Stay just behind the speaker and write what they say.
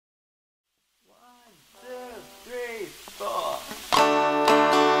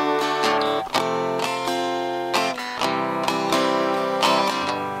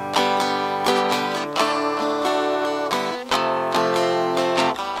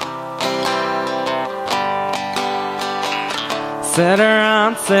Sit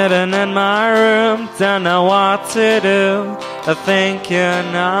around sitting in my room, don't know what to do,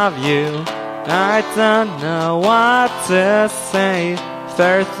 thinking of you. I don't know what to say,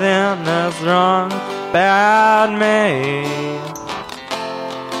 everything is wrong about me.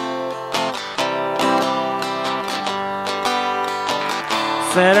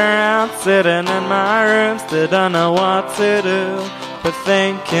 Sit around sitting in my room, still don't know what to do, but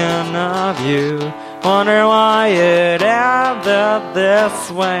thinking of you. Wonder why it ended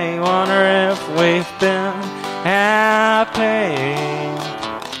this way, wonder if we've been happy.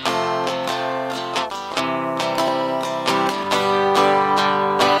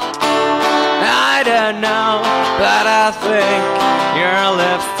 I don't know, but I think your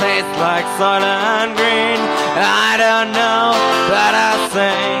lips taste like Soylent Green. I don't know, but I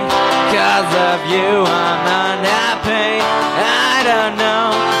think 'cause of you I'm unhappy. I don't know,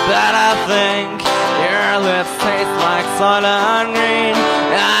 but I think your lips taste like Soylent Green.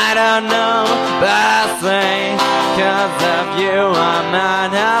 I don't know, but I think 'cause of you I'm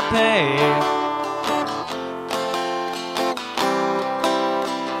unhappy.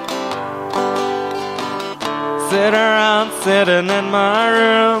 Sit around sitting in my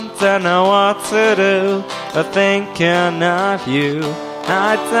room, don't know what to do, thinking of you.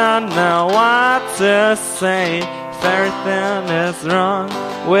 I don't know what to say, everything is wrong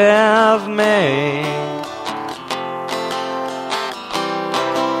with me.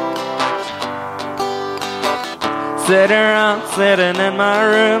 Sit around sitting in my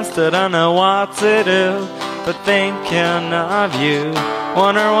room, still don't know what to do, but thinking of you.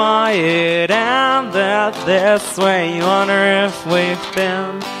 Wonder why it ended this way, wonder if we've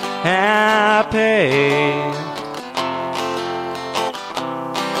been happy.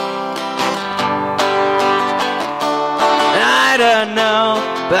 I don't know,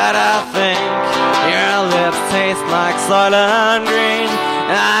 but I think your lips taste like Soylent Green.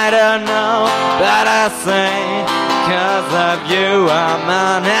 I don't know, but I say 'cause of you I'm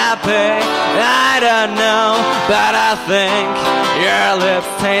unhappy. I don't know, but I think your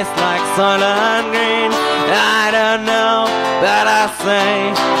lips taste like Soylent Green. I don't know, but I say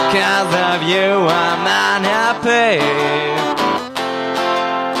 'cause of you I'm unhappy.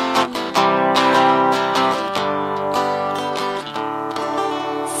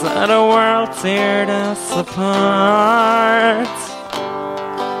 So the world teared us apart.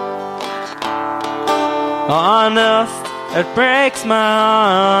 Honest, it breaks my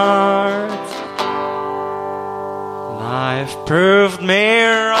heart. Life proved me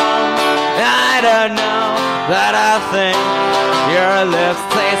wrong. I don't know, but I think your lips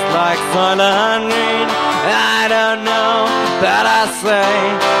taste like Soylent Green. I don't know, but I say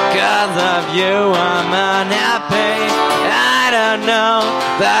 'cause of you I'm unhappy. I don't know,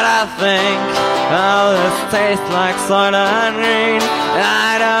 but I think all this tastes like Soylent Green.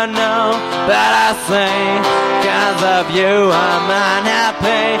 I don't know, but I say 'cause of you I'm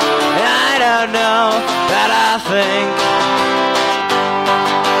unhappy. I don't know, but I think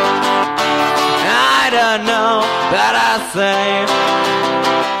I don't know, but I say